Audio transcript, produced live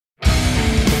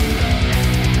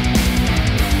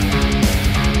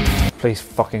Please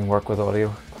fucking work with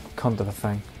audio. Cunt of a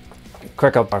thing.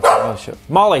 Quick up our final show.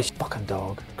 Molly, fucking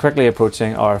dog. Quickly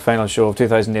approaching our final show of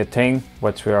 2018,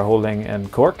 which we are holding in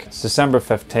Cork. It's December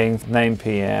 15th, 9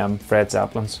 PM, Fred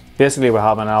Zeppelins. Basically, we're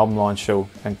having an album launch show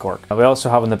in Cork. We also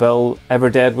have on the bill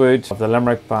EverDeadWood of the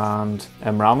Limerick band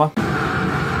Imrama.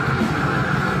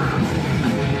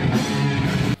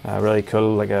 Really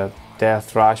cool, like a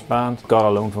death thrash band. Got a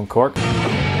loan from Cork.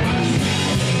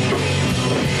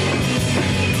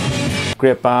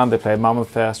 Great band. They played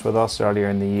Mammoth Fest with us earlier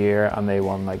in the year and they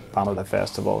won like Band of the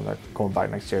Festival. They're going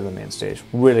back next year to the main stage.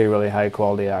 Really high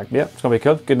quality act. Yeah, it's gonna be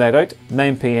cool. Good night out.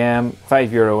 9 PM,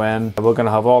 €5 in. We're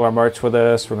gonna have all our merch with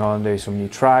us. We're gonna do some new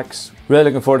tracks. Really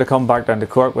looking forward to coming back down to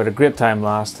Cork. We had a great time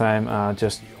last time and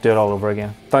just do it all over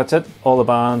again. That's it. All the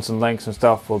bands and links and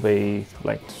stuff will be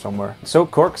linked somewhere. So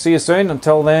Cork, see you soon.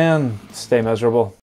 Until then, stay miserable.